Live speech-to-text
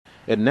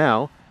And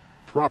now,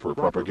 proper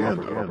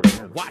propaganda.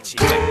 Watch it.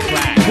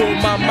 Pull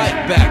my mic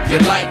back. You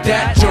like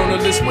that?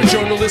 Journalists with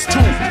journalists too.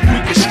 We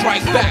can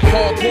strike back.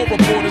 Hardcore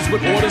reporters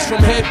with orders from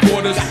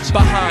headquarters.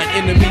 Behind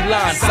enemy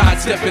lines,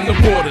 sidestepping the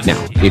borders.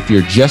 Now, if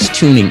you're just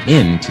tuning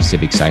in to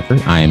Civic Cypher,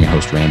 I am your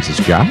host,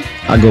 Ramses Ja.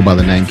 I go by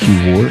the name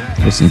Q Ward.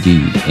 Yes,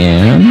 indeed.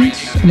 And I'm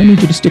going to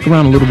need you to stick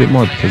around a little bit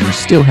more because we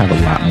still have a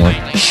lot more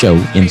show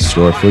in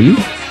store for you.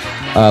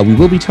 We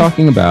will be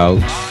talking about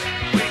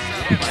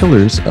the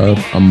killers of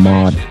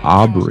Ahmaud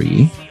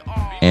Arbery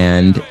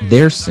and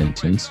their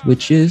sentence,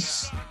 which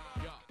is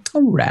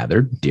a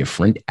rather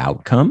different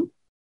outcome.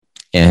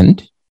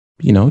 And,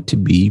 you know, to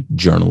be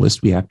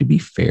journalists, we have to be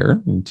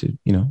fair and to,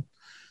 you know,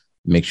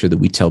 make sure that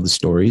we tell the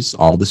stories,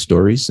 all the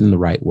stories in the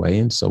right way.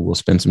 And so we'll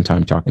spend some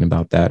time talking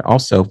about that.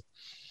 Also,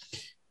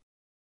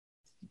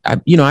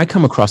 I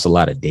come across a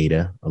lot of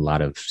data, a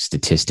lot of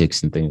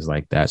statistics and things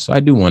like that. So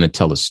I do want to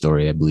tell a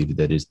story, I believe,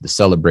 that is the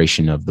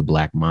celebration of the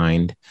Black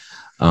mind.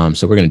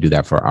 So we're going to do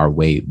that for our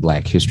Way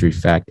Black History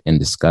Fact and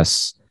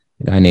discuss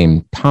a guy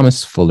named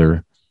Thomas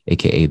Fuller,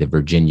 aka the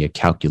Virginia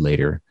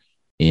Calculator,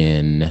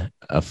 in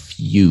a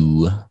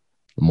few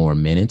more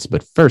minutes.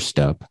 But first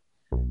up,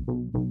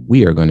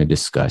 we are going to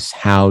discuss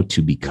how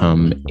to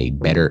become a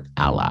better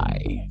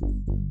ally.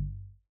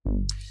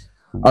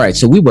 All right,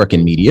 so we work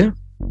in media,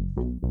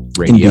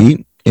 radio.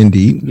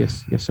 Indeed.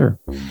 Yes, sir.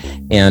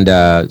 And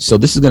so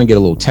this is going to get a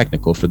little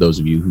technical for those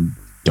of you who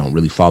don't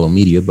really follow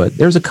media, but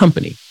there's a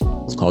company.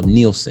 It's called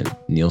Nielsen.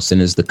 Nielsen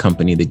is the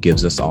company that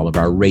gives us all of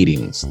our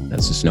ratings.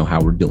 Lets us know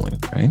how we're doing,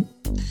 right?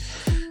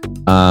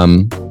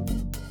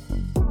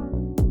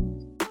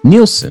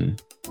 Nielsen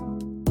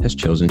has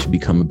chosen to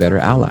become a better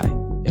ally,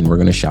 and we're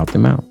going to shout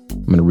them out.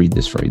 I'm going to read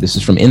this for you. This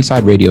is from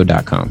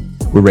InsideRadio.com.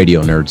 We're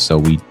radio nerds, so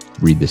we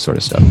read this sort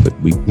of stuff, but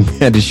we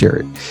had to share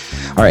it.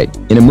 All right.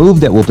 In a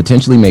move that will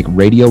potentially make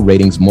radio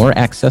ratings more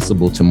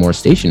accessible to more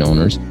station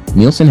owners,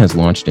 Nielsen has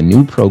launched a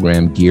new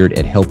program geared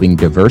at helping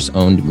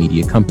diverse-owned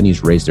media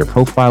companies raise their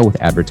profile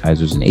with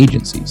advertisers and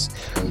agencies.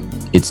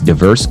 Its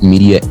Diverse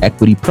Media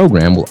Equity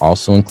program will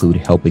also include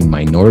helping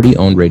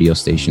minority-owned radio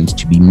stations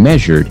to be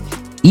measured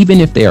even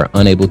if they are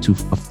unable to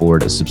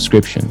afford a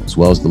subscription, as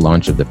well as the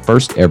launch of the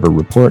first ever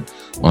report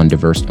on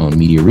diverse-owned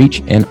media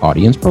reach and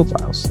audience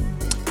profiles.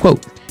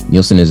 Quote,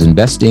 Nielsen is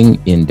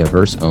investing in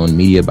diverse-owned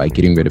media by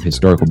getting rid of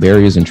historical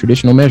barriers in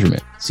traditional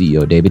measurement,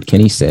 CEO David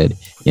Kinney said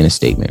in a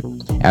statement.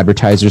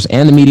 Advertisers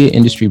and the media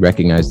industry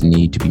recognize the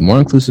need to be more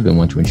inclusive and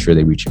want to ensure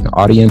they reach an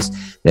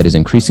audience that is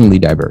increasingly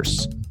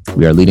diverse.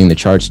 We are leading the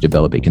charge to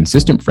develop a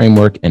consistent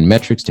framework and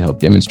metrics to help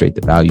demonstrate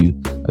the value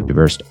of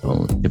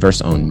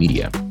diverse-owned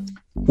media.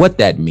 What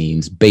that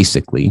means,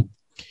 basically,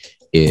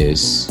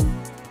 is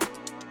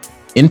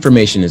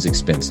information is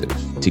expensive.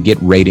 To get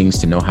ratings,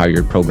 to know how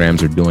your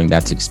programs are doing,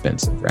 that's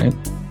expensive, right?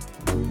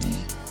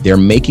 They're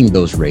making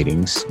those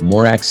ratings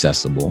more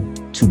accessible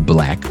to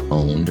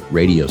Black-owned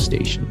radio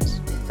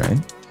stations,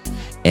 right?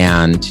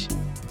 And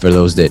for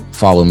those that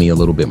follow me a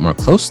little bit more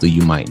closely,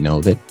 you might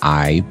know that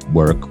I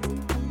work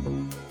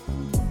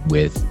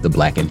with the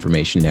Black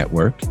Information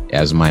Network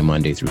as my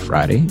Monday through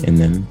Friday, and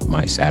then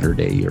my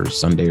Saturday or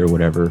Sunday or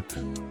whatever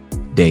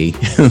day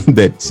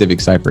that Civic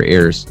Cypher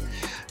airs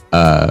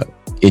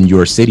in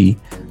your city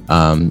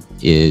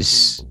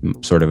is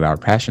sort of our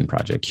passion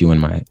project. Q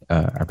and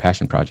our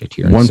passion project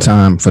here. One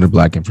time for the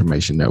Black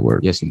Information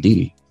Network. Yes,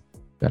 indeed.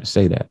 Got to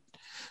say that.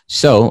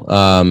 So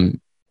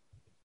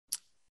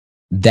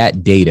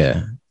that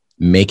data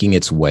making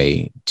its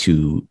way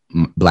to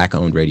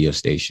Black-owned radio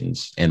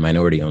stations and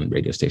minority-owned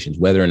radio stations,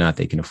 whether or not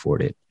they can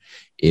afford it,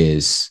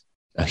 is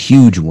a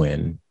huge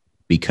win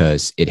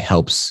because it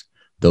helps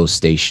those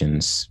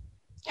stations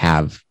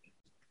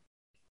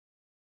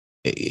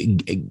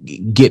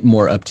get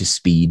more up to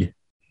speed,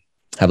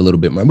 have a little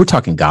bit more. We're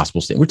talking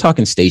gospel stations. We're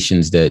talking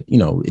stations that, you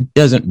know, it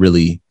doesn't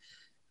really,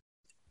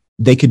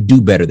 they could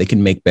do better. They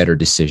can make better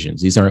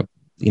decisions. These aren't,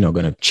 you know,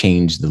 going to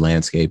change the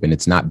landscape, and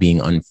it's not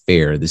being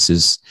unfair. This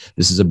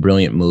is a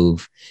brilliant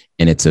move,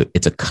 and it's a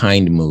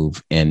kind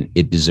move, and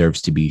it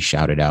deserves to be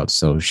shouted out.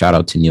 So shout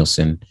out to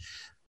Nielsen.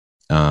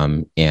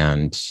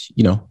 And,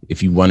 you know,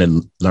 if you want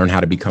to learn how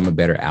to become a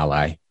better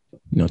ally,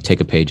 you know,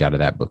 take a page out of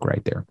that book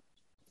right there.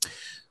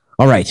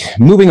 All right,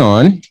 moving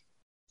on.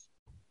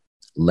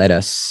 Let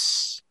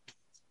us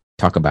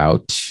talk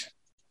about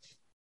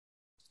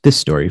this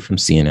story from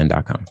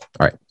CNN.com.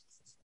 All right.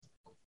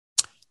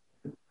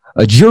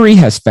 A jury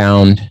has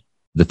found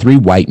the 3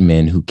 white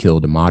men who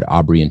killed Ahmaud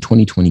Arbery in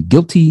 2020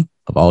 guilty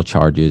of all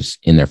charges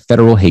in their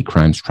federal hate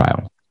crimes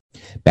trial,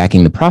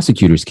 backing the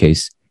prosecutor's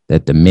case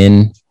that the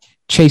men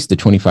chased the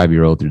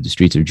 25-year-old through the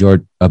streets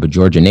of a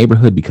Georgia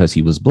neighborhood because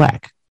he was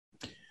Black.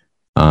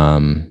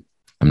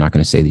 I'm not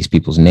going to say these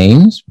people's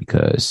names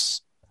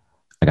because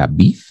I got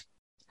beef.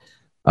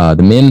 The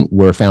men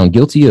were found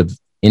guilty of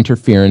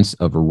interference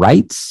of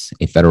rights,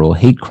 a federal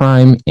hate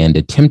crime, and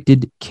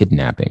attempted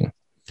kidnapping.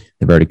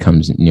 The verdict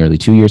comes nearly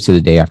 2 years to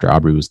the day after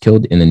Arbery was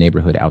killed in the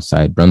neighborhood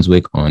outside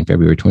Brunswick on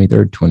February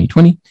 23rd,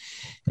 2020,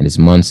 and it's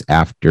months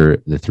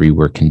after the 3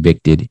 were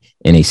convicted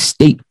in a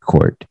state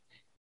court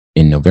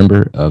in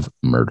November of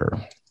murder.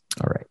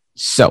 All right.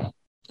 So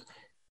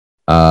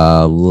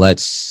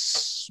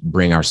let's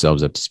bring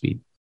ourselves up to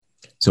speed.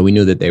 So we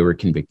knew that they were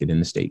convicted in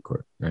the state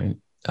court, right?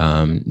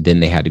 Then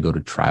they had to go to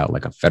trial,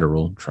 like a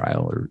federal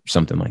trial or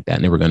something like that.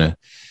 And they were going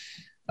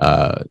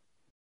to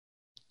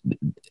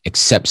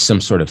accept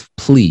some sort of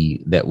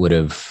plea that would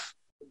have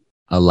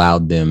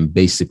allowed them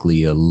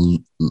basically a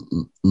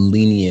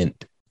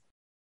lenient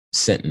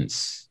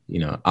sentence. You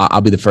know,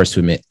 I'll be the first to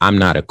admit I'm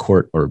not a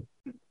court or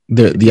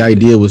the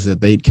idea was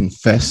that they'd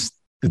confess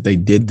that they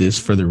did this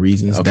for the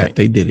reasons that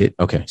they did it.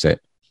 Okay, say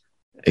it.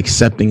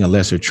 Accepting a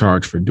lesser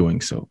charge for doing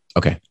so.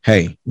 Okay.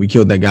 Hey, we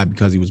killed that guy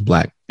because he was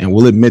black. And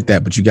we'll admit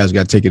that, but you guys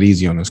got to take it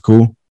easy on us.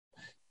 Cool?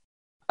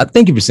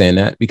 Thank you for saying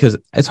that, because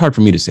it's hard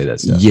for me to say that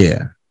stuff.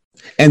 Yeah.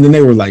 And then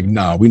they were like,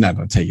 no, we're not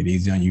going to take it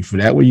easy on you for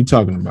that. What are you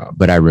talking about?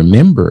 But I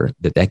remember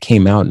that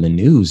came out in the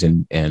news,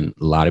 and a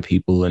lot of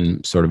people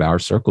in sort of our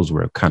circles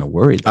were kind of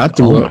worried. I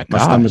threw up. My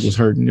stomach was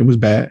hurting. It was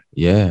bad.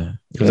 Yeah.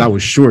 Because I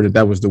was sure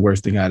that was the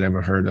worst thing I'd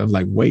ever heard of.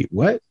 Like, wait,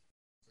 what?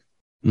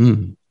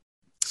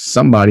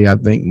 Somebody, I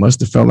think, must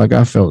have felt like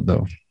I felt,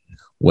 though.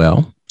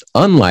 Well,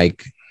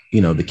 unlike,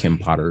 the Kim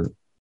Potter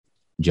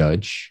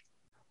judge,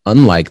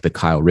 unlike the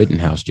Kyle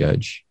Rittenhouse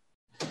judge,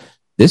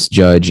 this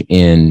judge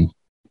in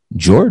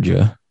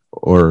Georgia,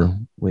 or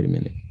wait a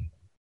minute.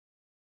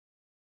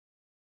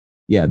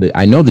 Yeah,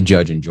 I know the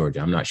judge in Georgia.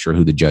 I'm not sure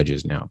who the judge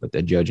is now, but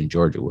that judge in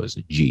Georgia was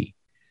a G,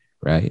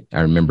 right?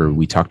 I remember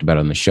we talked about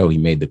it on the show. He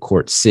made the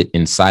court sit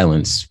in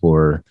silence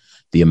for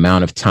the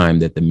amount of time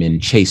that the men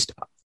chased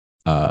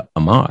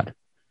Ahmaud,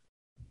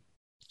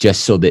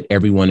 just so that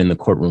everyone in the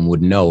courtroom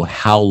would know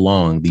how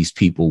long these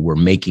people were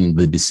making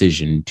the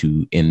decision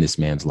to end this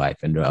man's life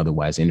and to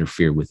otherwise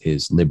interfere with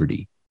his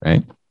liberty,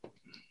 right?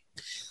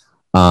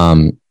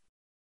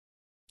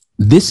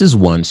 This is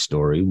one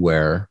story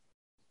where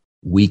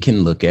we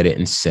can look at it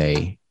and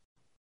say,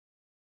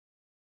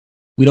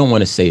 we don't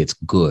want to say it's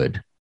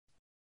good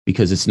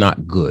because it's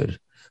not good,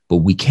 but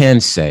we can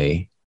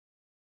say,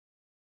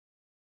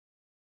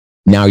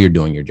 now you're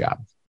doing your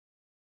job.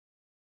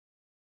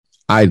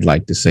 I'd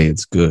like to say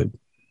it's good.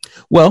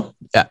 Well,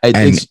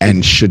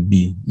 and should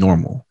be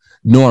normal.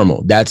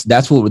 Normal. That's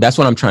what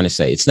I'm trying to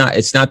say. It's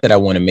not that I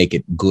want to make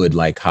it good,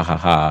 like ha ha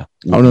ha.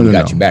 No,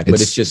 got you back.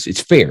 But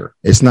it's fair.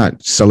 It's not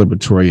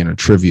celebratory in a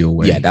trivial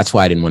way. Yeah, that's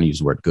why I didn't want to use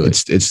the word good.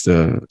 It's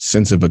the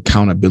sense of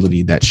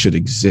accountability that should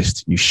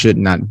exist. You should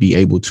not be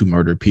able to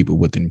murder people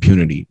with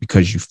impunity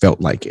because you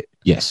felt like it.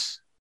 Yes.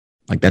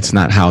 Like that's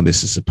not how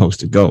this is supposed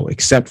to go,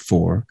 except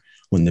for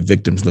when the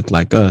victims look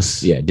like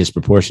us. Yeah,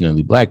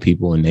 disproportionately black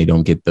people, and they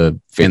don't get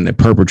and the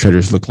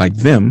perpetrators look like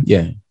them.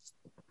 Yeah.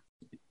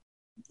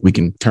 We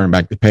can turn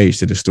back the page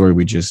to the story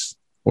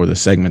or the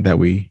segment that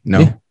we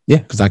know. Yeah.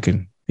 Because I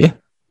can. Yeah.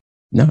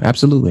 No,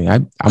 absolutely.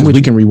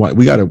 We can rewind.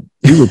 We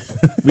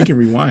can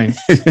rewind.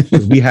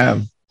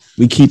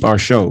 We keep our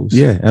shows.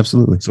 Yeah,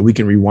 absolutely. So we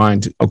can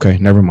rewind. Okay,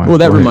 never mind. Well,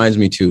 that reminds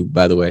me too,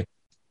 by the way,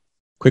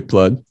 quick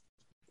plug.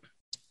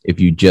 If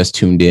you just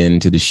tuned in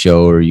to the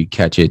show or you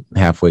catch it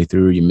halfway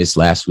through, or you missed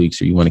last week's,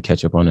 or you want to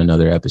catch up on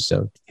another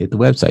episode, hit the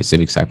website,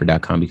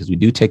 civiccypher.com, because we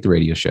do take the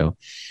radio show and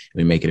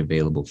we make it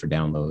available for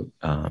download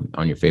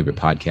on your favorite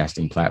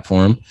podcasting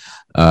platform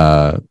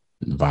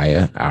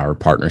via our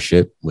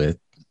partnership with,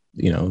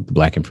 the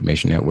Black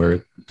Information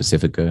Network,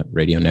 Pacifica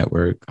Radio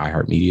Network,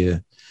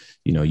 iHeartMedia,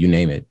 you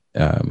name it.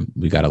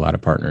 We got a lot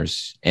of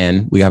partners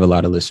and we have a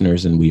lot of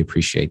listeners, and we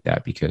appreciate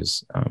that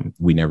because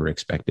we never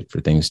expected for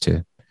things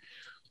to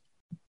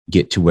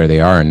get to where they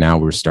are. And now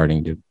we're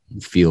starting to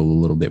feel a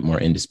little bit more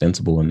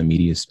indispensable in the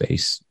media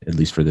space, at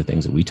least for the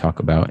things that we talk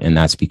about. And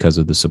that's because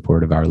of the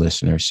support of our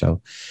listeners.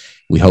 So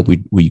we hope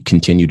we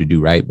continue to do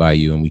right by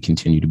you, and we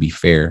continue to be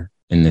fair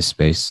in this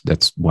space.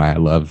 That's why I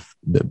love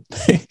the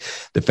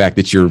fact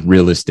that you're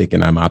realistic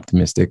and I'm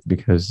optimistic,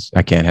 because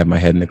I can't have my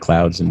head in the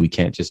clouds, and we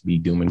can't just be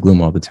doom and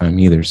gloom all the time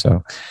either.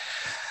 So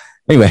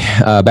anyway,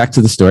 back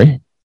to the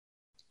story.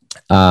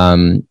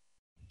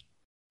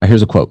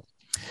 Here's a quote.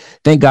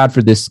 Thank God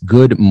for this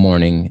good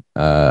morning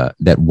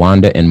that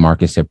Wanda and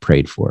Marcus have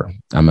prayed for.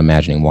 I'm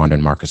imagining Wanda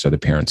and Marcus are the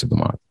parents of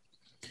Ahmaud.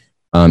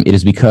 It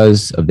is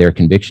because of their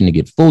conviction to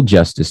get full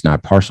justice,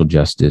 not partial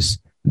justice,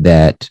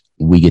 that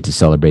we get to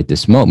celebrate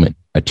this moment,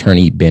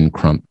 attorney Ben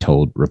Crump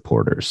told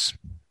reporters.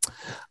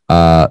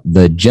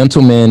 The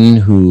gentleman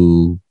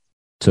who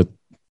took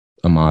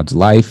Ahmaud's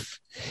life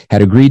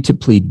had agreed to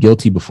plead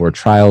guilty before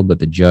trial, but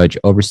the judge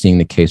overseeing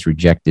the case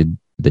rejected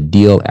the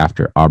deal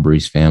after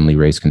Aubrey's family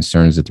raised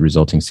concerns that the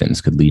resulting sentence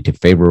could lead to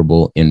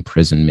favorable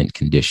imprisonment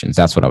conditions.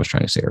 That's what I was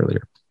trying to say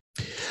earlier.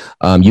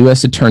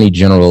 U.S. Attorney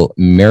General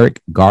Merrick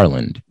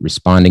Garland,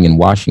 responding in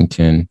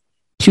Washington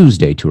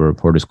Tuesday to a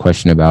reporter's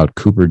question about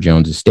Cooper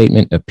Jones's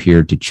statement,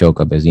 appeared to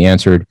choke up as he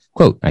answered,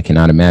 quote, "I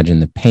cannot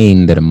imagine the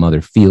pain that a mother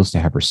feels to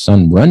have her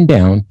son run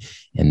down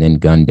and then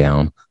gunned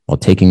down while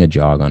taking a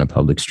jog on a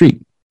public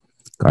street."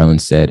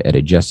 Garland said at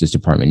a Justice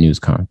Department news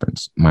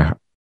conference, my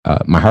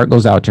heart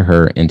goes out to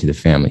her and to the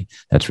family.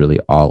 That's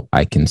really all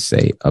I can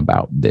say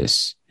about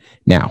this.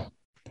 Now,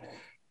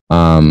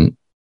 I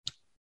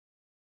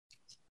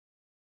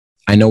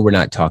I know we're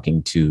not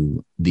talking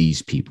to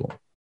these people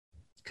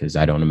because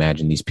I don't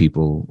imagine these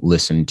people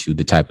listen to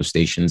the type of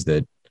stations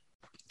that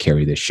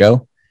carry this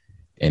show.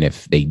 And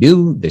if they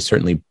do, they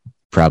certainly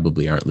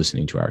probably aren't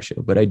listening to our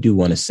show. But I do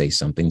want to say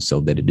something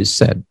so that it is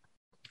said.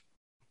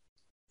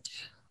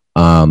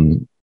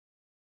 I've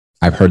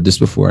heard this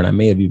before, and I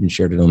may have even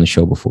shared it on the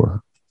show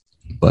before,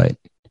 but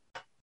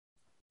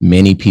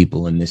many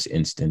people in this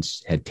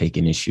instance had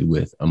taken issue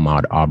with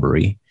Ahmaud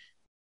Arbery,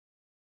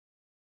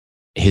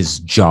 his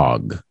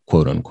jog,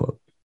 quote unquote,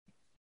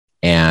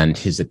 and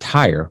his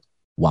attire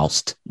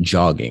whilst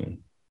jogging,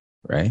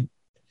 right?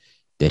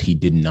 That he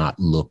did not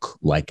look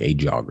like a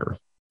jogger.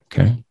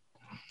 Okay.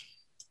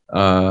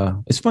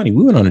 It's funny.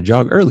 We went on a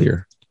jog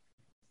earlier.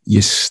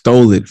 You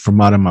stole it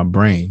from out of my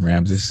brain,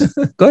 Ramses.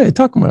 Go ahead,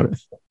 talk about it.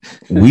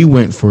 We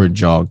went for a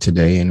jog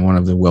today in one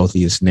of the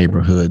wealthiest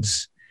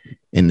neighborhoods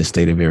in the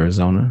state of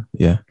Arizona.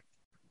 Yeah.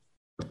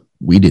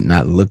 We did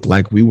not look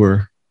like we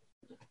were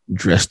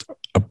dressed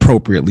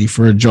appropriately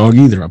for a jog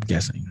either, I'm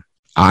guessing.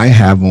 I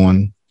have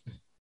on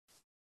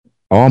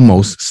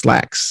almost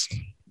slacks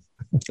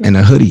and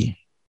a hoodie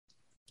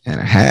and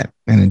a hat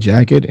and a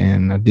jacket.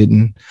 And I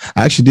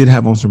actually did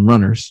have on some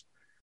runners.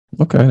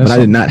 Okay. But I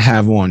did not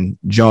have on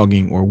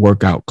jogging or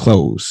workout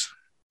clothes.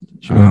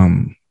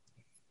 Sure.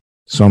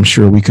 So I'm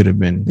sure we could have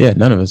been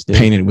none of us did.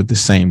 Painted with the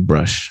same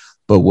brush.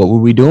 But what were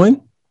we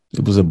doing?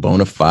 It was a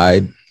bona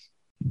fide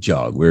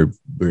jog. We're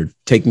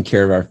taking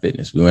care of our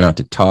fitness. We went out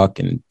to talk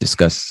and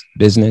discuss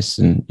business,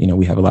 and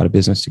we have a lot of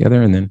business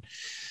together, and then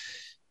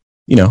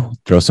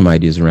throw some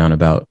ideas around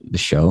about the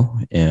show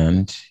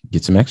and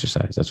get some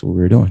exercise. That's what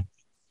we were doing.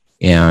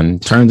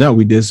 And turns out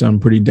we did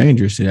something pretty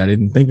dangerous. I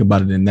didn't think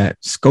about it in that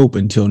scope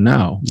until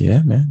now.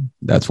 Yeah, man.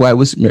 That's why it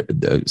was.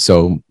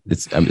 So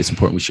it's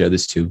important we share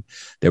this too.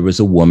 There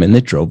was a woman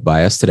that drove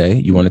by us today.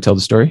 You want to tell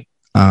the story?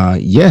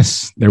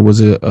 Yes, there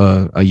was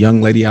a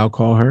young lady. I'll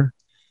call her.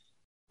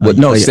 But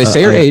no,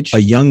 say her age.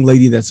 A young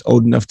lady that's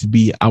old enough to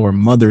be our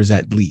mothers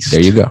at least. There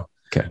you go.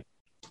 Okay.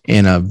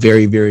 In a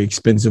very, very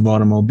expensive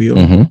automobile.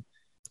 Mm-hmm.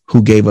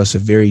 Who gave us a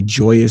very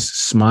joyous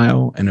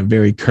smile and a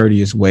very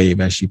courteous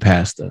wave as she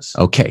passed us.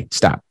 Okay,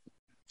 stop.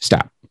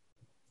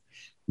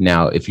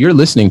 Now, if you're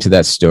listening to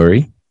that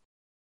story,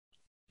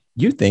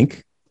 you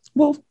think,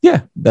 well,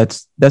 yeah,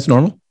 that's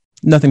normal.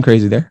 Nothing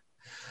crazy there.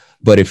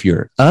 But if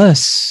you're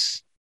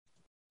us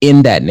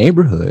in that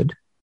neighborhood,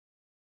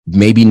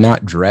 maybe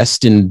not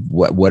dressed in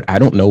what I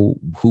don't know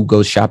who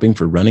goes shopping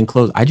for running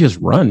clothes. I just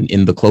run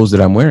in the clothes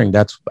that I'm wearing.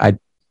 I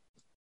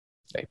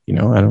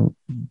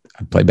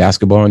play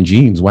basketball in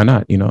jeans. Why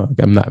not?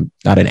 I'm not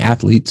an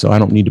athlete, so I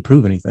don't need to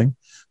prove anything.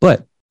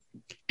 But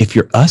if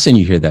you're us and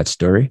you hear that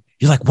story,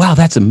 you're like, wow,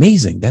 that's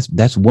amazing.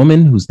 That's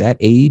woman who's that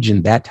age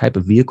and that type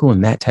of vehicle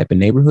and that type of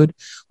neighborhood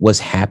was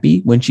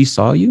happy when she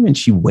saw you and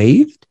she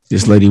waved.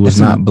 This lady was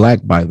not black,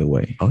 by the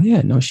way. Oh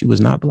yeah, no, she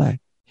was not black.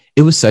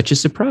 It was such a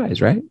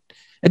surprise, right?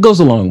 It goes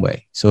a long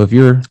way. So if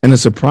you're and a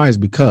surprise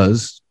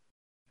because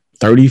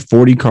 30,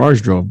 40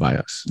 cars drove by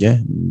us. Yeah.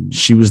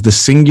 She was the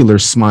singular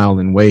smile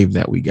and wave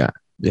that we got.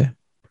 Yeah.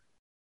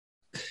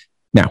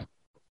 Now,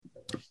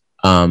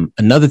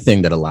 another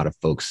thing that a lot of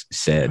folks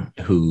said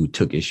who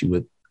took issue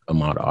with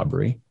Ahmaud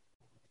Arbery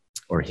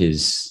or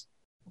his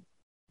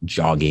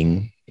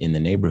jogging in the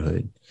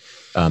neighborhood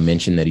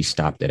mentioned that he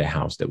stopped at a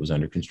house that was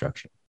under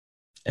construction.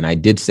 And I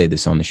did say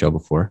this on the show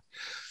before.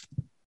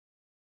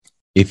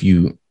 If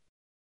you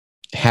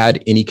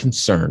had any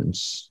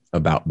concerns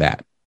about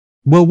that,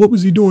 well, what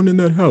was he doing in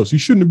that house? He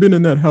shouldn't have been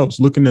in that house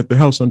looking at the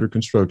house under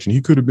construction.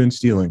 He could have been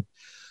stealing.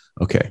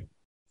 Okay.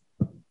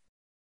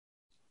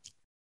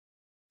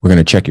 We're going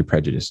to check your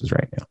prejudices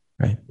right now,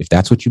 right? If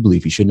that's what you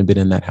believe, he shouldn't have been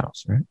in that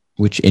house, right?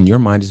 Which in your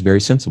mind is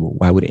very sensible.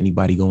 Why would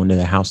anybody go into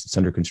the house that's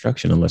under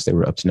construction unless they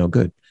were up to no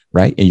good,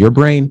 right? In your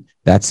brain,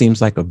 that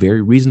seems like a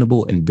very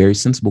reasonable and very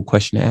sensible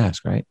question to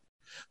ask, right?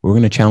 We're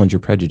going to challenge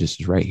your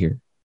prejudices right here.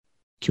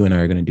 Q and I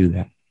are going to do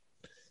that.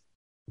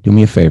 Do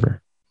me a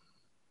favor.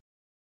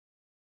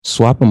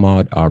 Swap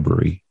Ahmaud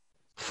Arbery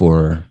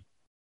for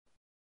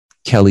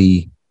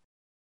Kelly.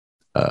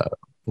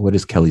 What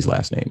is Kelly's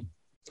last name?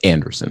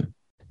 Anderson.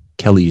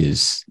 Kelly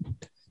is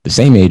the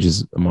same age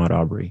as Ahmaud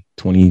Arbery,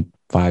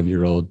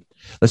 25-year-old.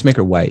 Let's make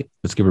her white.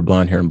 Let's give her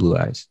blonde hair and blue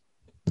eyes.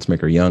 Let's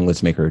make her young.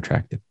 Let's make her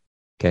attractive.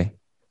 Okay.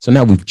 So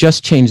now we've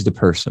just changed the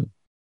person,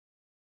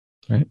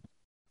 right?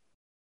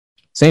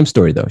 Same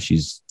story though.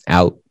 She's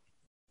out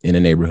in a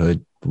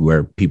neighborhood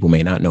where people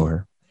may not know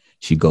her.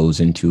 She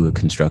goes into a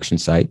construction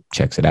site,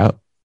 checks it out,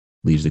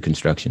 leaves the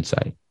construction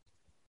site.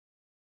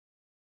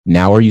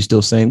 Now, are you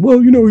still saying,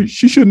 well,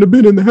 she shouldn't have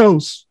been in the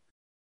house.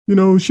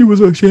 She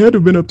had to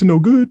have been up to no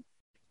good.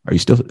 Are you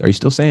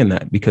still saying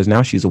that? Because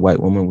now she's a white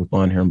woman with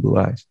blonde hair and blue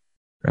eyes,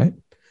 right?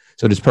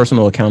 So does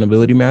personal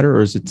accountability matter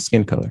or is it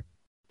skin color?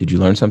 Did you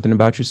learn something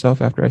about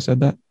yourself after I said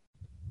that?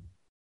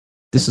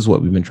 This is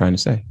what we've been trying to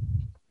say.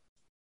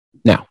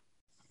 Now,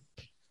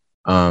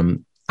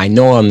 I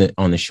know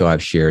on the show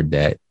I've shared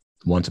that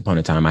once upon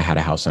a time I had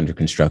a house under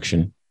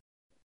construction.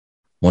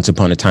 Once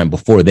upon a time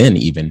before then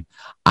even,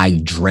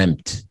 I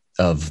dreamt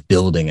of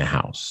building a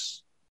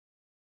house.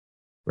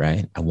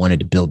 right? I wanted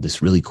to build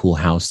this really cool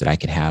house that I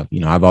could have. You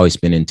know, I've always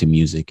been into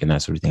music and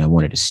that sort of thing. I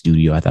wanted a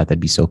studio. I thought that'd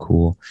be so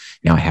cool.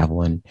 Now I have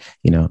one.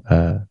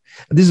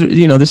 This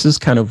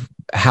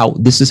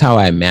is how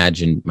I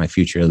imagine my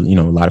future. You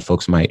know, a lot of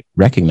folks might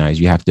recognize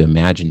you have to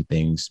imagine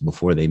things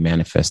before they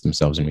manifest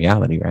themselves in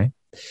reality, right?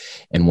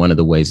 And one of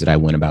the ways that I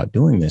went about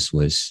doing this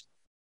was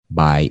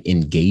by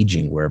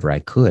engaging wherever I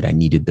could. I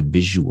needed the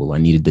visual, I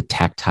needed the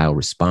tactile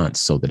response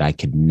so that I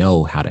could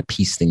know how to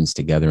piece things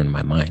together in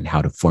my mind,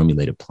 how to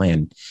formulate a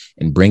plan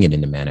and bring it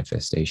into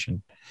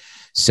manifestation.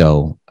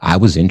 So I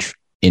was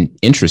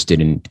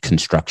interested in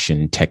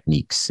construction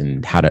techniques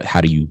and how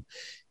do you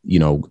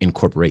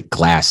incorporate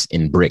glass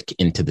and brick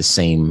into the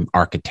same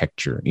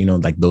architecture,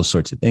 like those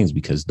sorts of things,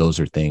 because those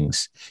are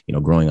things,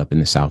 growing up in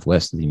the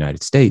Southwest of the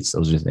United States,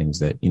 those are things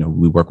that,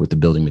 we work with the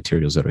building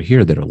materials that are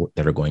here that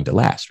are going to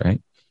last,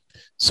 right?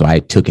 So I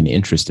took an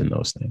interest in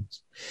those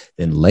things.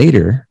 Then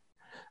later,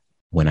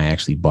 when I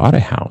actually bought a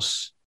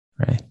house,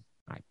 right,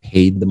 I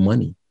paid the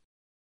money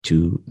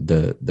to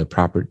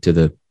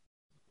the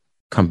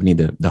company,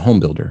 the home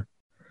builder.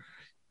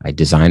 I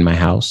designed my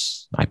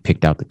house. I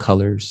picked out the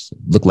colors. It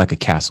looked like a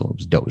castle. It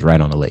was dope. It was right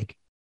on the lake.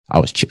 I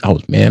was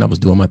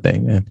doing my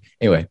thing, man.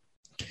 Anyway,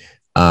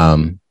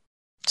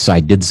 so I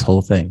did this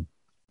whole thing.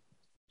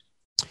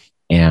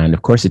 And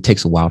of course, it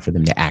takes a while for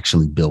them to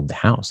actually build the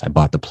house. I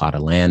bought the plot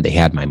of land. They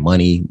had my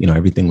money.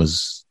 Everything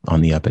was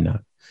on the up and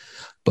up.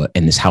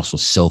 And this house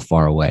was so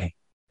far away.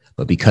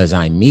 But because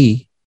I'm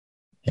me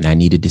and I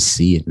needed to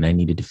see it and I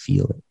needed to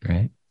feel it,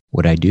 right?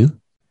 What'd I do?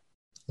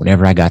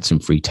 Whenever I got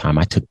some free time,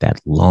 I took that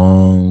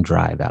long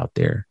drive out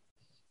there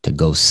to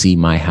go see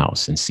my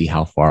house and see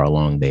how far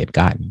along they had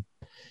gotten.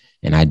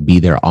 And I'd be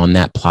there on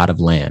that plot of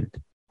land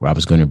where I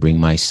was going to bring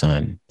my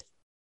son.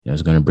 I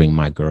was going to bring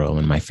my girl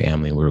and my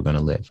family, and we were going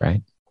to live,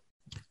 right?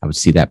 I would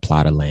see that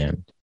plot of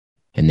land.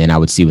 And then I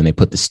would see when they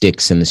put the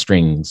sticks and the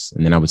strings.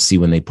 And then I would see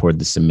when they poured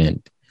the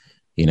cement,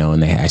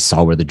 and I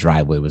saw where the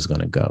driveway was going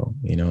to go,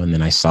 and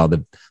then I saw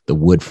the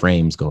wood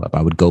frames go up.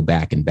 I would go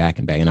back and back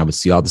and back, and I would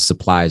see all the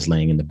supplies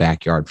laying in the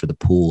backyard for the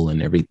pool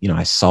and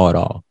I saw it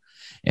all.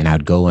 And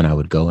I'd go and I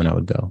would go and I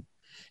would go.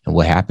 And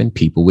what happened?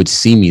 People would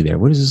see me there.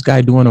 What is this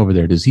guy doing over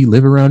there? Does he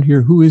live around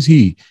here? Who is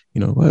he?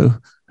 Is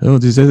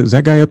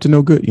that guy up to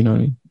no good?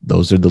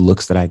 Those are the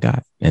looks that I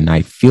got. And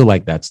I feel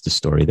like that's the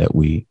story that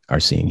we are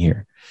seeing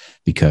here,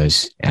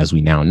 because as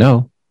we now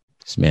know,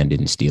 this man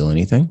didn't steal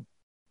anything.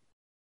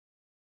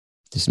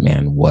 This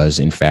man was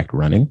in fact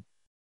running,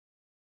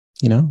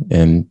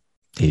 and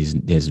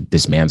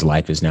this man's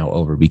life is now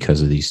over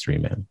because of these three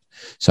men.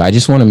 So I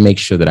just want to make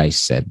sure that I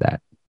said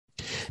that.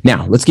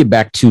 Now let's get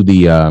back to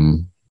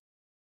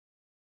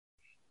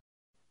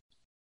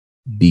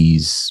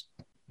these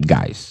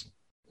guys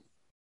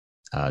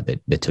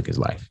that took his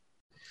life.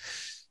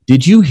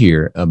 Did you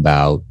hear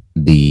about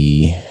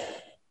the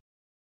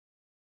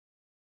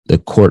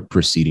court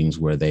proceedings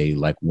where they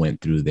went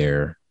through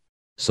their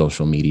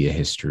social media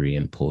history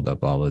and pulled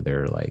up all of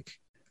their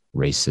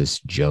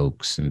racist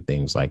jokes and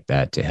things like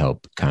that to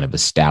help kind of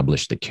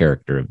establish the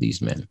character of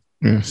these men?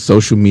 Yeah,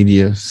 social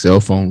media, cell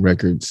phone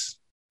records,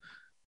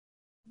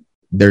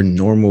 their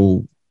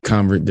normal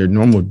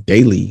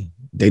daily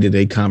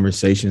day-to-day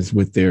conversations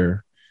with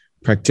their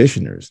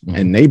practitioners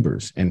and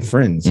neighbors and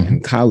friends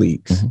and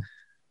colleagues.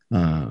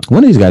 One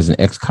of these guys is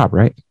an ex-cop,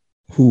 right?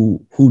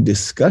 Who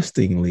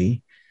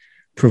disgustingly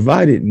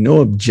provided no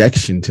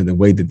objection to the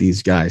way that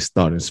these guys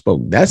thought and spoke.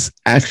 That's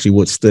actually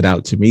what stood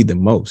out to me the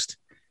most.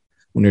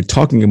 When they're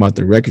talking about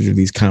the records of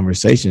these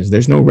conversations,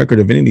 there's no record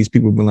of any of these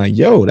people being like,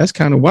 yo, that's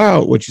kind of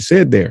wild what you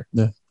said there.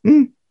 Yeah.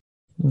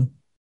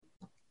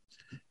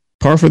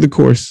 Par for the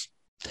course.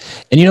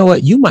 And you know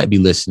what? You might be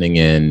listening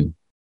in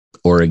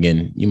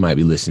Oregon. You might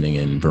be listening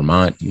in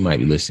Vermont. You might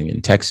be listening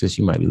in Texas.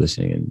 You might be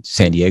listening in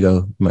San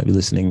Diego. You might be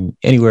listening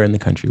anywhere in the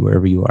country,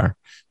 wherever you are.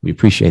 We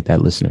appreciate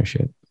that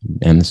listenership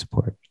and the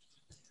support.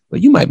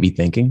 But you might be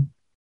thinking,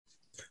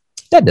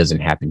 that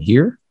doesn't happen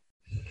here.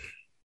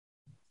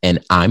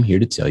 And I'm here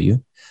to tell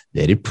you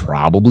that it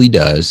probably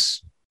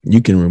does.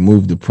 You can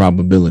remove the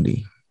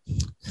probability.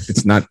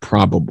 It's not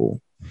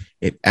probable.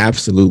 It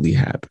absolutely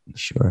happens.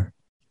 Sure.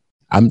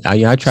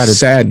 I try to.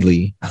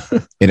 Sadly,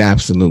 it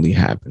absolutely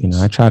happens.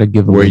 I try to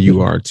give where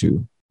you are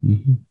too.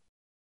 Mm-hmm.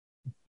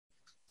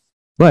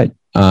 But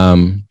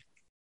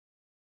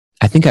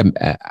I think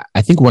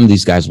one of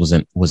these guys was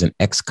an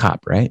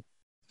ex-cop, right?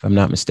 If I'm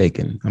not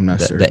mistaken. I'm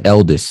not sure. The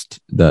eldest,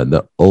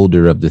 the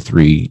older of the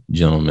three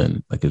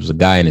gentlemen, it was a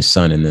guy and his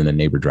son, and then a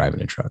neighbor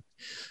driving a truck.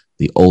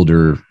 The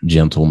older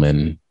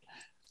gentleman,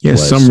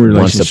 was some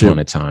relationship. Once upon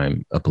a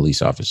time a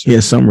police officer. He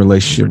has some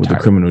relationship with the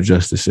criminal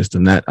justice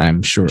system. That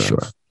I'm sure.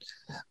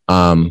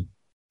 And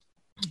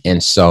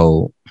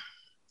so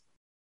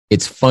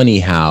it's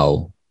funny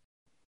how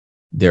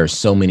there are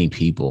so many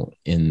people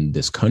in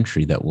this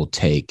country that will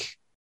take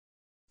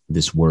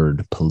this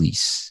word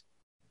police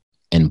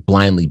and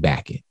blindly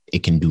back it.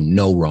 It can do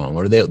no wrong,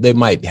 or they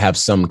might have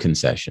some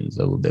concessions.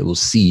 They will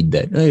cede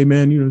that, hey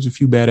man, there's a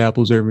few bad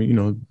apples every,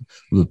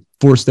 with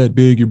force that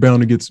big, you're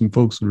bound to get some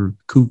folks that are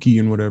kooky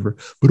and whatever.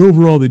 But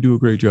overall, they do a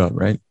great job,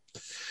 right?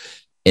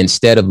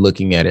 instead of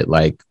looking at it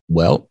like,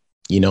 well,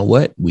 you know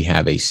what? We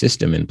have a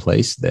system in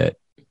place that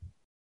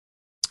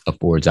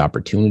affords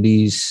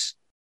opportunities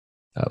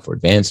for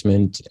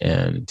advancement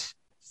and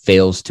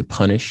fails to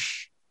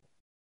punish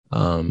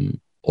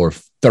or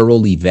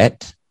thoroughly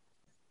vet,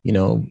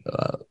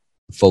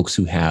 folks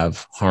who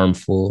have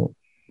harmful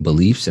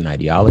beliefs and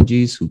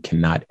ideologies, who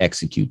cannot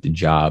execute the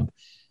job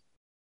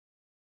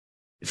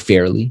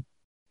fairly,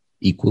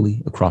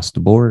 equally across the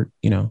board.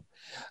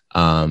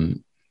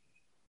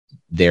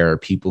 There are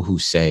people who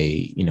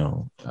say,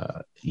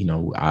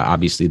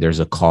 obviously there's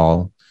a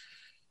call,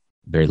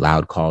 very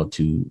loud call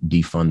to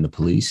defund the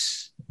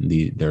police.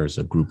 There's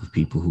a group of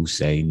people who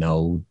say,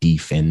 no,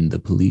 defend the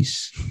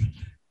police,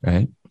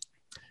 right?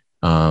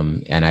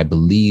 And I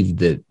believe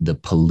that the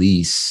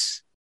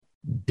police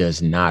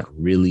does not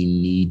really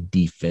need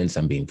defense.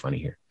 I'm being funny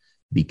here,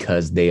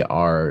 because they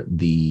are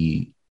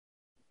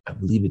I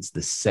believe it's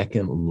the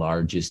second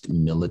largest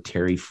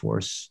military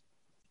force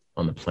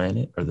on the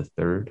planet, or the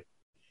third,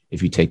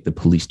 if you take the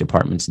police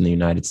departments in the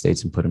United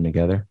States and put them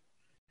together.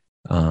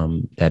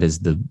 That is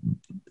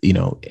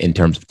in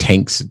terms of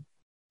tanks,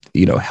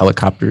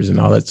 helicopters and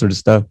all that sort of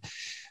stuff.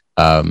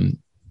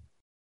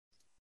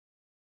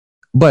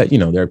 But,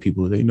 there are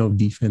people that,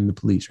 defend the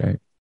police, right?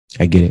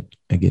 I get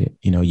it.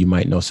 You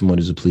might know someone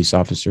who's a police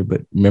officer,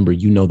 but remember,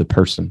 the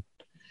person.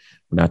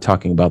 We're not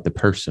talking about the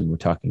person. We're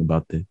talking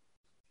about the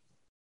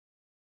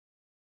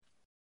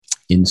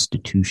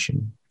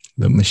institution,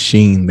 the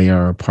machine they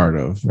are a part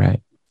of.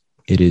 Right.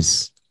 It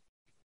is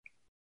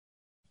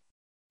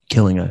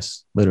killing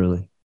us,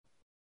 literally.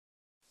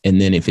 And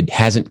then if it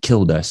hasn't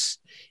killed us,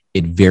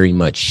 it very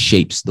much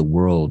shapes the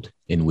world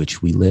in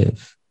which we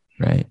live,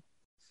 right?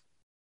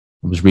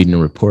 I was reading a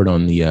report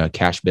on the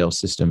cash bail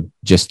system,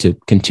 just to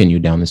continue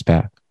down this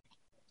path,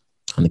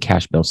 on the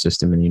cash bail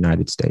system in the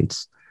United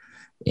States.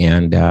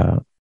 And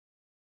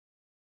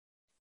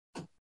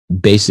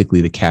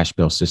basically, the cash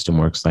bail system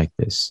works like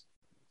this.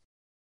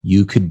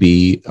 You could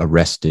be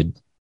arrested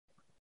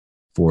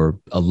for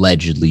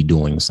allegedly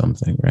doing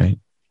something, right?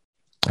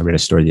 I read a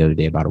story the other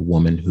day about a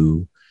woman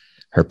who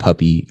her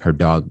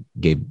dog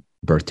gave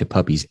birth to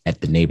puppies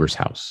at the neighbor's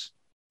house,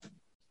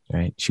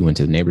 right? She went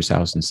to the neighbor's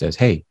house and says,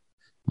 hey,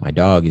 my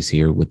dog is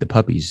here with the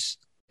puppies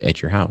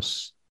at your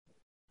house.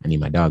 I need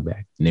my dog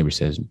back. The neighbor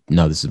says,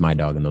 no, this is my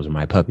dog and those are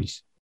my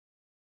puppies.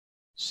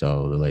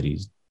 So the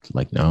lady's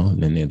like, no.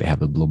 And then they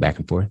have a little back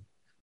and forth.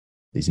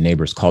 These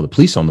neighbors call the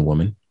police on the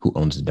woman who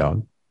owns the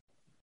dog.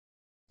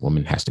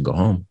 Woman has to go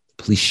home.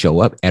 Police show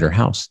up at her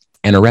house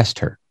and arrest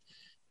her,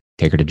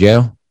 take her to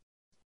jail.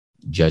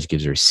 Judge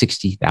gives her a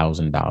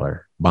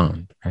 $60,000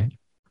 bond, right?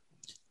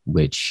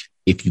 Which,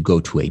 if you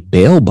go to a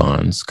bail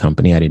bonds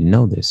company, I didn't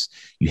know this,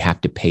 you have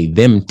to pay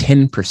them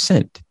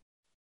 10%.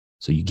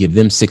 So you give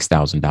them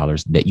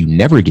 $6,000 that you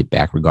never get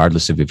back,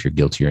 regardless of if you're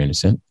guilty or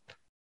innocent.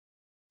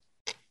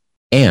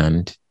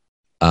 And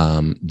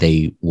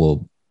they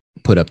will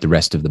put up the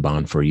rest of the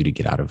bond for you to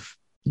get out of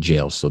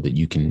jail so that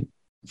you can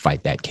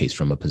fight that case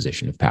from a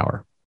position of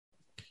power.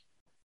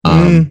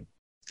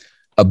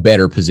 A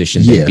better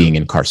position than being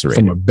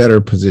incarcerated. From a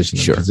better position,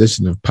 sure. A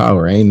position of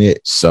power, ain't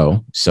it?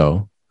 So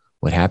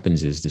what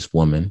happens is this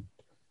woman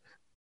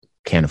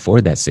can't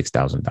afford that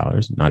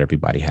 $6,000. Not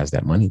everybody has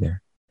that money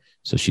there.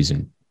 So she's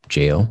in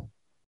jail,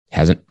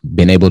 hasn't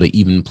been able to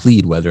even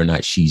plead whether or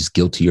not she's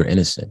guilty or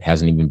innocent,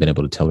 hasn't even been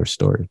able to tell her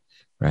story,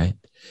 right?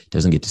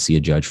 Doesn't get to see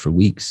a judge for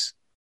weeks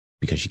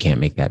because she can't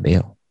make that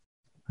bail,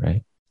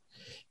 right?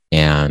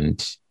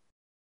 And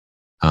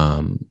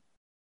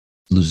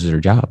loses her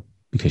job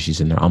because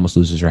she's in there, almost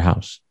loses her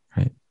house,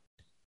 right?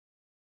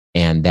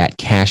 And that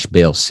cash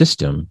bail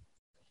system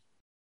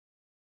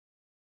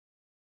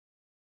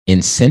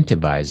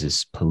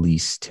incentivizes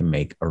police to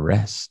make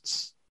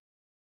arrests.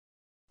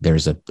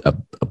 There's a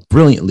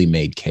brilliantly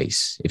made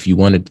case. If you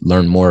want to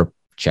learn more,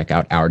 check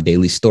out Our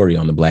Daily Story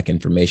on the Black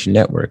Information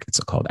Network. It's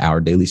called Our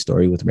Daily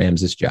Story with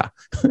Ramses Ja.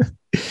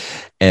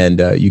 And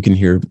you can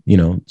hear,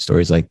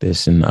 stories like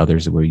this and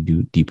others where you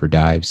do deeper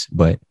dives.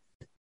 But,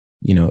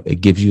 it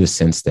gives you a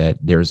sense that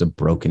there's a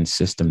broken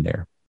system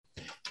there.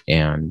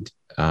 And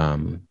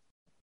not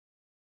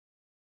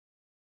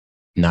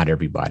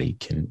everybody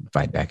can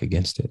fight back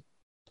against it.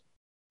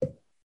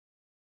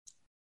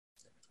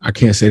 I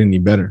can't say it any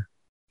better,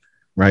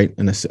 right?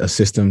 And a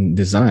system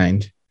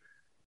designed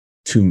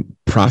to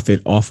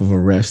profit off of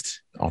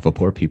arrest, off of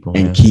poor people,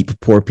 and keep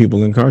poor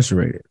people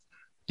incarcerated.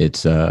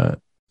 It's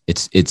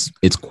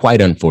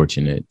quite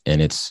unfortunate,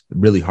 and it's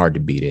really hard to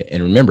beat it.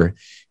 And remember,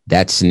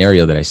 that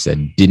scenario that I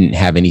said didn't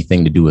have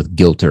anything to do with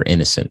guilt or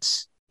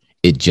innocence.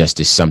 It just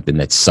is something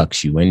that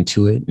sucks you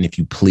into it. And if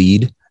you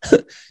plead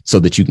so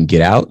that you can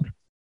get out,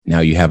 now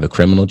you have a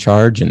criminal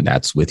charge, and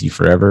that's with you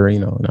forever,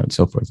 and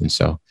so forth. And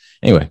so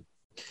anyway.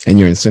 And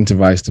you're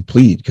incentivized to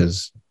plead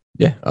because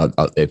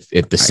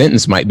if the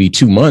sentence might be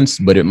 2 months,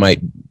 but it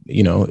might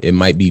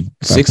be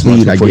 6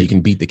 months before you can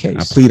beat the case.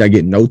 I plead, I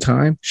get no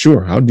time.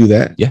 Sure, I'll do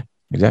that. Yeah,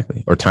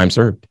 exactly. Or time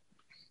served.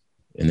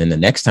 And then the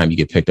next time you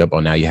get picked up,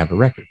 now you have a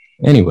record.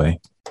 Anyway,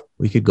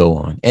 we could go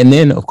on. And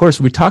then, of course,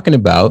 we're talking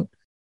about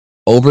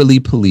overly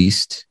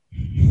policed,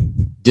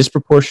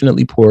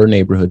 disproportionately poor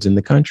neighborhoods in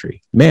the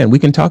country. Man, we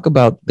can talk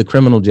about the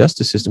criminal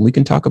justice system. We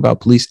can talk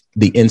about police,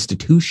 the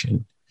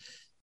institution.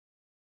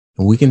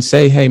 And we can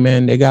say, hey,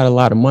 man, they got a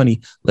lot of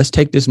money. Let's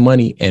take this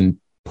money and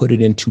put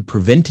it into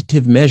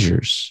preventative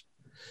measures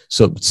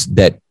so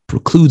that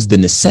precludes the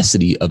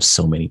necessity of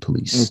so many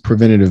police.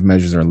 Preventative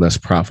measures are less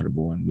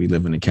profitable, and we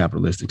live in a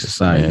capitalistic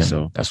society. Man,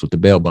 so that's what the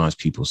bail bonds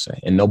people say.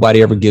 And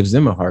nobody ever gives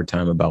them a hard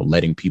time about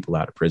letting people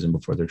out of prison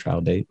before their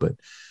trial date. But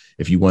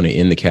if you want to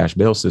end the cash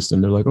bail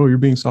system, they're like, oh, you're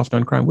being soft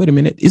on crime. Wait a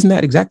minute. Isn't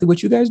that exactly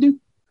what you guys do?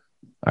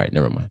 All right,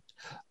 never mind.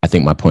 I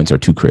think my points are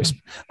too crisp.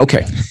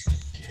 Okay.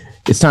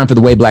 It's time for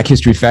the Way Black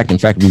History Fact. In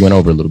fact, we went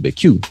over a little bit.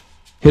 Q,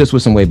 hit us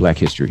with some Way Black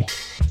history.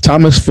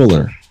 Thomas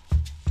Fuller,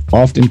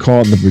 often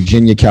called the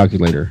Virginia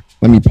Calculator.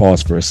 Let me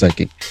pause for a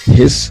second.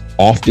 His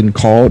often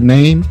called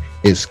name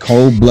is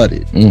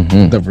Cold-Blooded.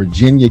 The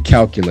Virginia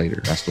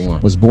Calculator. That's the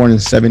one. Was born in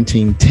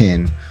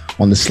 1710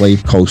 on the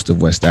slave coast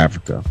of West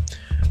Africa.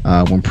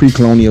 When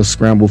pre-colonial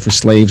scramble for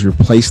slaves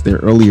replaced their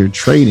earlier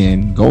trade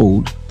in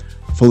gold,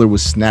 Fuller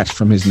was snatched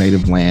from his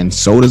native land,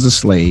 sold as a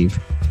slave,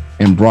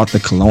 and brought to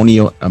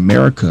colonial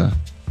America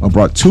in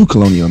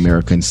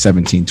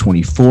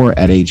 1724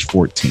 at age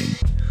 14.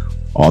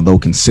 Although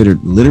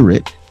considered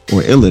illiterate,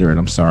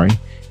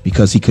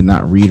 because he could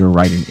not read or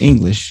write in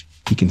English,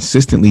 he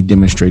consistently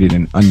demonstrated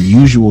an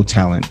unusual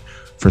talent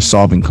for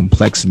solving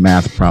complex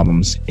math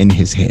problems in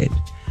his head.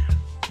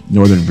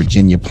 Northern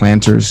Virginia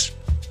planters,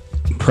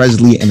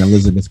 Presley and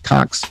Elizabeth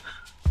Cox,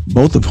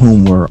 both of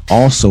whom were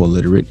also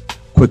illiterate,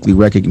 quickly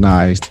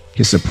recognized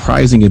his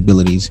surprising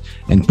abilities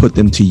and put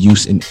them to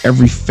use in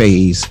every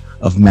phase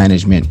of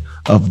management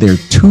of their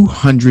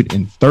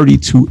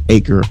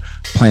 232-acre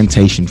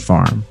plantation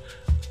farm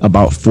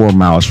about 4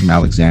 miles from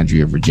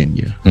Alexandria,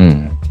 Virginia.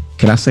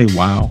 Can I say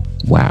wow?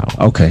 Wow.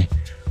 Okay.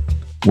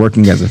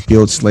 Working as a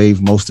field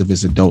slave most of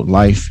his adult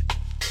life,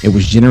 it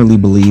was generally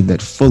believed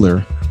that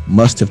Fuller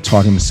must have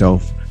taught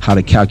himself how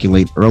to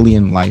calculate early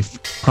in life,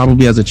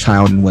 probably as a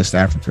child in West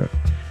Africa.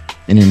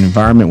 In an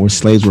environment where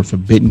slaves were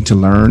forbidden to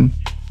learn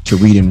to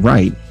read and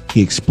write,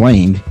 he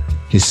explained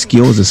his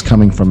skills as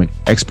coming from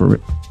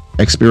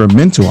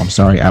experimental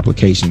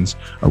applications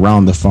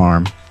around the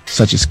farm,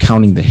 such as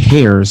counting the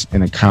hairs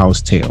in a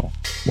cow's tail.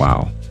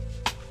 Wow.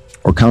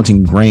 Or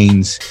counting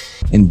grains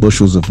in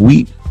bushels of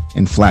wheat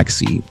and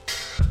flaxseed.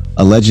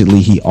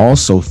 Allegedly, he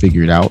also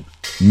figured out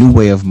new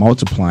way of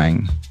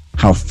multiplying,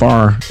 how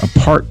far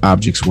apart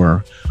objects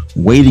were,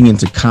 wading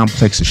into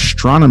complex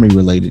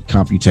astronomy-related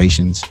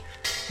computations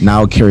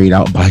now carried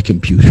out by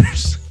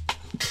computers.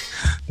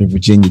 The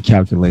Virginia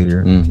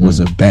Calculator was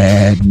a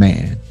bad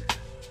man.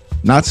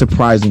 Not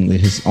surprisingly,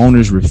 his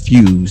owners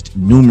refused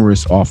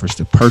numerous offers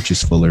to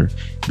purchase Fuller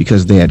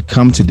because they had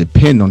come to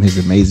depend on his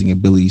amazing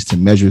abilities to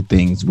measure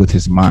things with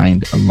his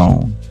mind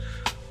alone.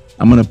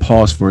 I'm going to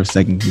pause for a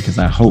second because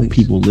I hope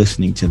people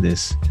listening to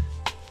this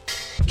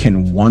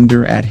can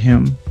wonder at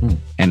him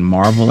and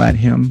marvel at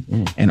him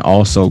and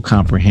also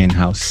comprehend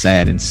how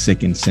sad and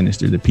sick and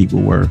sinister the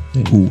people were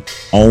who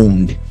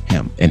owned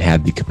him and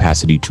had the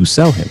capacity to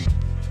sell him.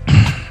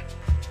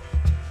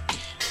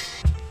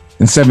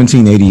 In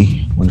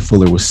 1780, when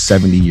Fuller was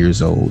 70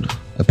 years old,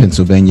 a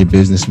Pennsylvania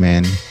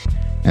businessman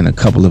and a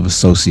couple of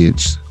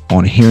associates,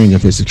 on hearing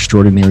of his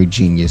extraordinary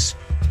genius,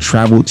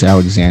 traveled to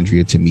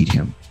Alexandria to meet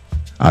him.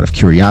 Out of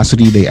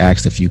curiosity, they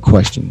asked a few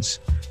questions.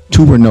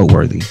 2 were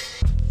noteworthy.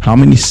 How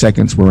many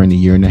seconds were in a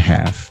year and a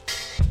half?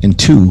 And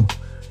 2,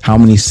 how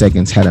many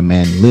seconds had a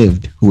man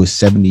lived who was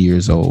 70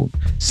 years old,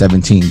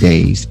 17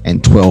 days,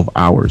 and 12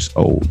 hours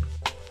old?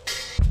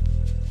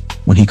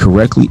 When he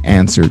correctly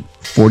answered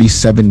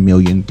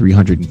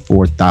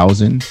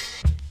 47,304,000,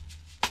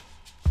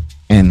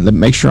 and let me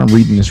make sure I'm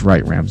reading this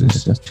right,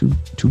 Ramses. That's 2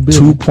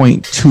 billion.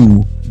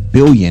 2.2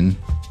 billion,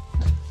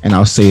 and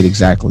I'll say it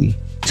exactly,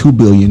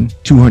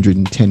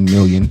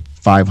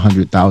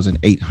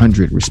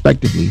 2,210,500,800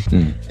 respectively,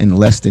 in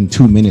less than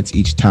 2 minutes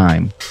each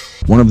time.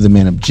 One of the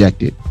men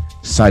objected,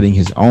 citing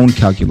his own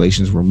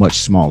calculations were much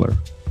smaller.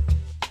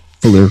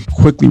 Fuller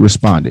quickly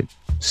responded,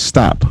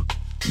 "Stop.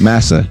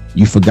 Massa,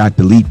 you forgot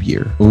the leap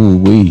year." Ooh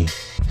wee.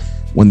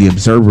 When the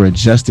observer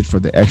adjusted for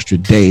the extra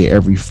day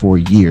every 4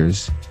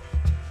 years,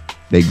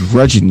 they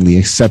grudgingly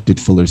accepted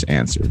Fuller's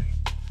answer.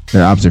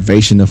 Their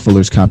observation of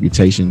Fuller's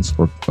computations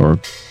or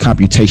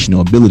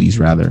computational abilities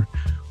rather,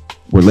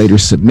 were later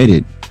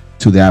submitted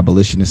to the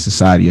Abolitionist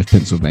Society of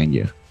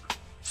Pennsylvania.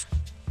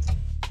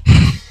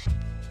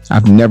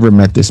 I've never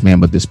met this man,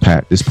 but this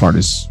part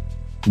is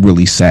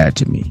really sad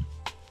to me.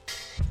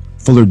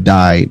 Fuller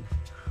died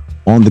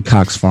on the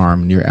Cox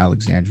Farm near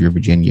Alexandria,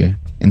 Virginia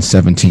in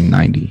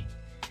 1790.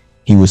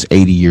 He was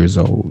 80 years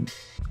old.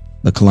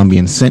 The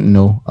Columbian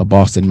Sentinel, a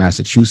Boston,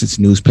 Massachusetts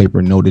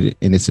newspaper, noted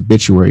in its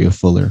obituary of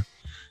Fuller,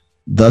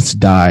 "Thus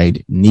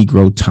died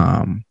Negro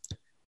Tom,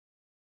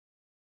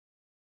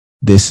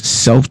 this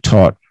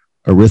self-taught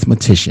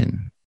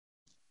arithmetician,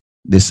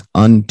 this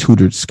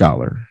untutored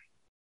scholar.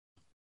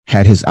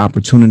 Had his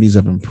opportunities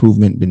of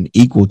improvement been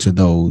equal to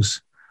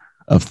those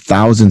of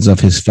thousands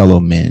of his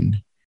fellow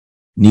men,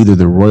 neither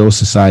the Royal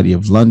Society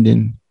of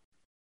London,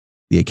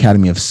 the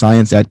Academy of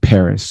Science at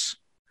Paris,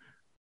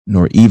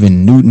 nor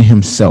even Newton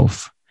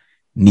himself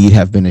need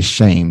have been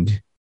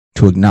ashamed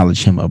to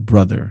acknowledge him a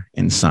brother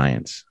in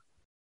science.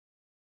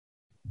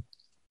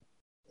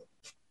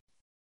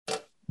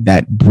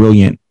 That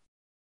brilliant,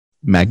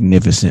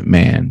 magnificent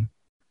man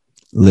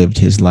lived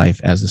his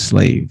life as a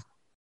slave,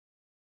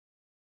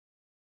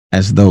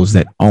 as those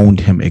that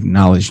owned him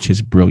acknowledged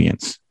his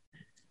brilliance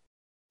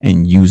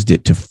and used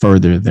it to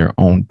further their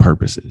own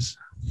purposes.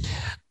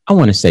 I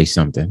want to say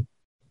something.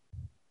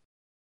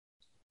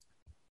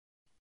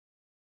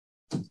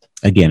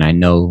 Again, I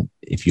know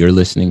if you're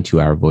listening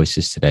to our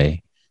voices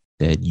today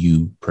that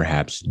you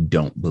perhaps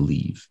don't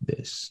believe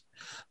this,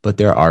 but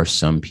there are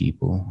some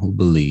people who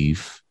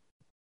believe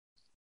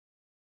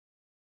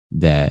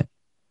that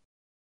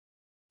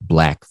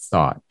Black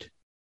thought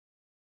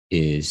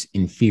is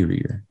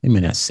inferior. They may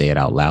not say it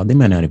out loud. They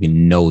might not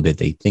even know that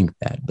they think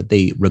that, but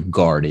they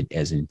regard it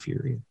as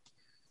inferior.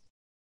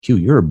 Q,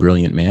 you're a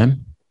brilliant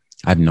man.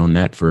 I've known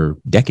that for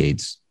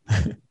decades.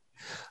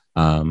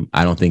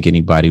 I don't think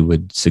anybody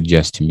would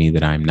suggest to me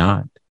that I'm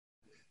not.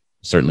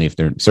 Certainly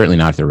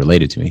not if they're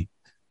related to me.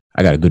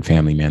 I got a good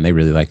family, man. They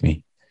really like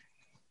me.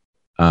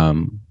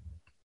 And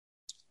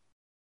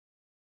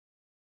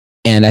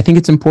I think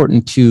it's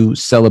important to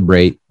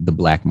celebrate the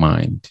Black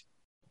mind.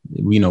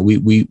 You know,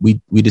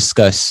 we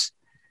discuss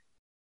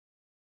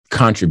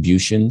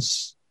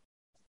contributions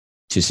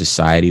to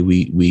society.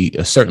 We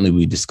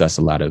certainly discuss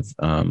a lot of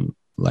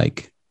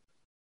like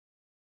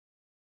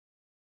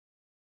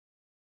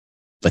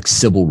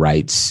civil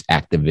rights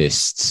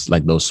activists,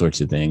 like those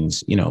sorts of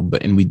things, you know,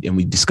 and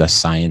we discuss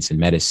science and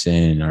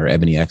medicine, our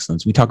ebony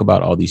excellence. We talk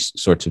about all these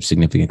sorts of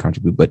significant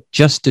contribute, but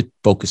just to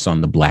focus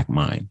on the Black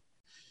mind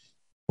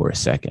for a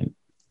second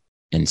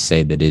and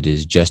say that it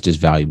is just as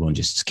valuable and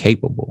just as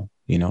capable,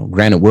 you know,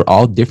 granted, we're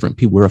all different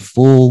people. We're a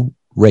full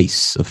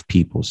race of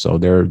people. So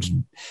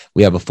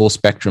we have a full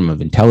spectrum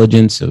of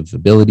intelligence, of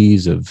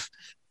abilities, of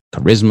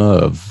charisma,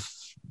 of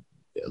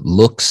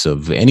looks,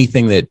 of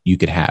anything that you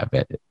could have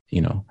at it,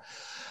 you know.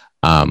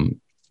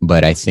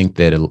 But I think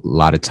that a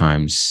lot of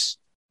times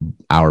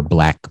our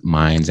Black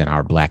minds and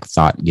our Black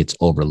thought gets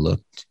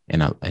overlooked.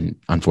 And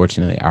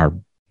unfortunately, our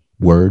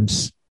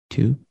words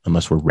too,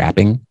 unless we're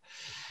rapping.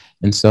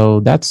 And so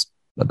that's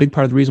a big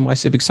part of the reason why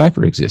Civic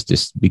Cypher exists,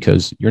 is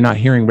because you're not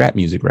hearing rap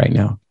music right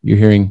now. You're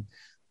hearing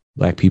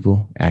Black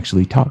people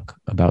actually talk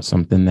about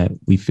something that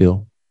we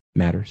feel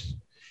matters.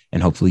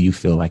 And hopefully you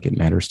feel like it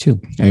matters too.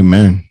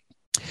 Amen.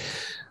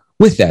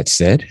 With that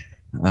said,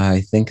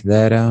 I think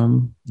that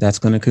that's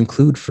going to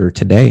conclude for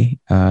today.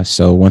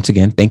 So once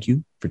again, thank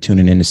you for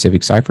tuning in to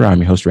Civic Cypher. I'm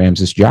your host,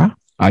 Ramses Ja.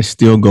 I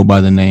still go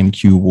by the name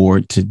Q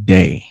Ward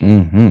today.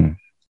 Mm-hmm.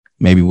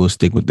 Maybe we'll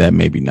stick with that.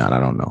 Maybe not. I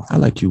don't know. I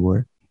like Q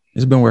Ward.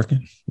 It's been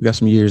working. We got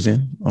some years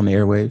in on the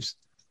airwaves.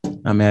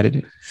 I'm mad at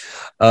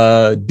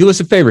it. Do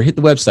us a favor. Hit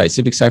the website,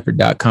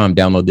 civiccypher.com.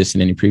 Download this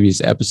and any previous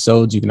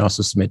episodes. You can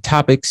also submit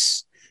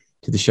topics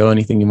to the show,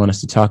 anything you want us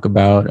to talk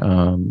about,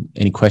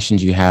 any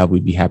questions you have,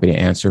 we'd be happy to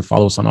answer.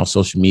 Follow us on all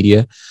social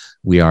media.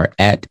 We are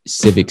at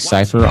Civic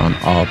Cypher on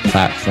all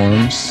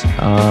platforms.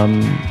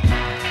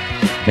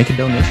 Make a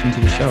donation to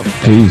the show.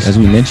 Please. As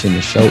we mentioned,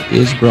 the show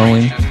is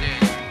growing.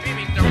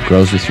 And it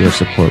grows with your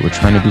support. We're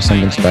trying to do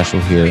something special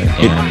here.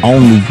 It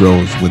only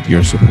grows with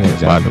your support,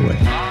 exactly. By the way.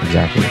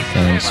 Exactly.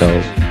 And so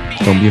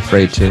don't be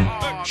afraid to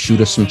shoot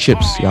us some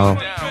chips, y'all.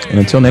 And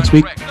until next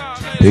week,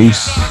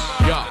 peace.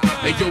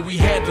 Hey, yo, we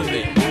handle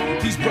it.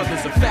 These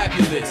brothers are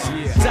fabulous.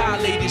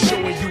 Dilated,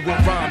 showing you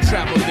what rhyme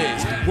travel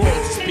is.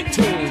 Worlds is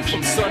spittoon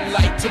from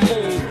sunlight to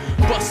moon.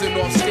 Busting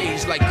off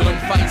stage like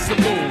gunfight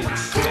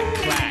saloons.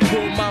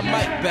 Pull my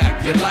mic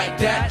back, you like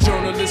that?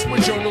 Journalists, we're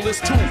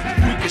journalists too.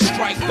 We can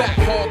strike back.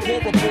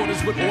 Hardcore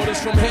reporters with orders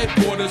from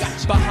headquarters.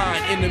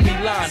 Behind enemy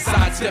lines,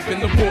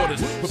 sidestepping the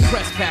borders. With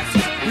press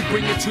passes, we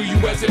bring it to you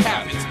as it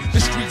happens. The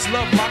streets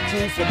love my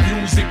crew for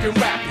music and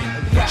rapping.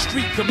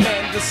 Street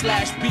commander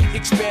 / beat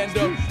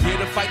expander. Here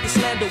to fight the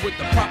slander with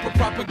the proper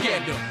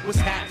propaganda. What's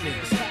happening?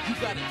 You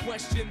got a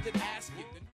question, then ask it.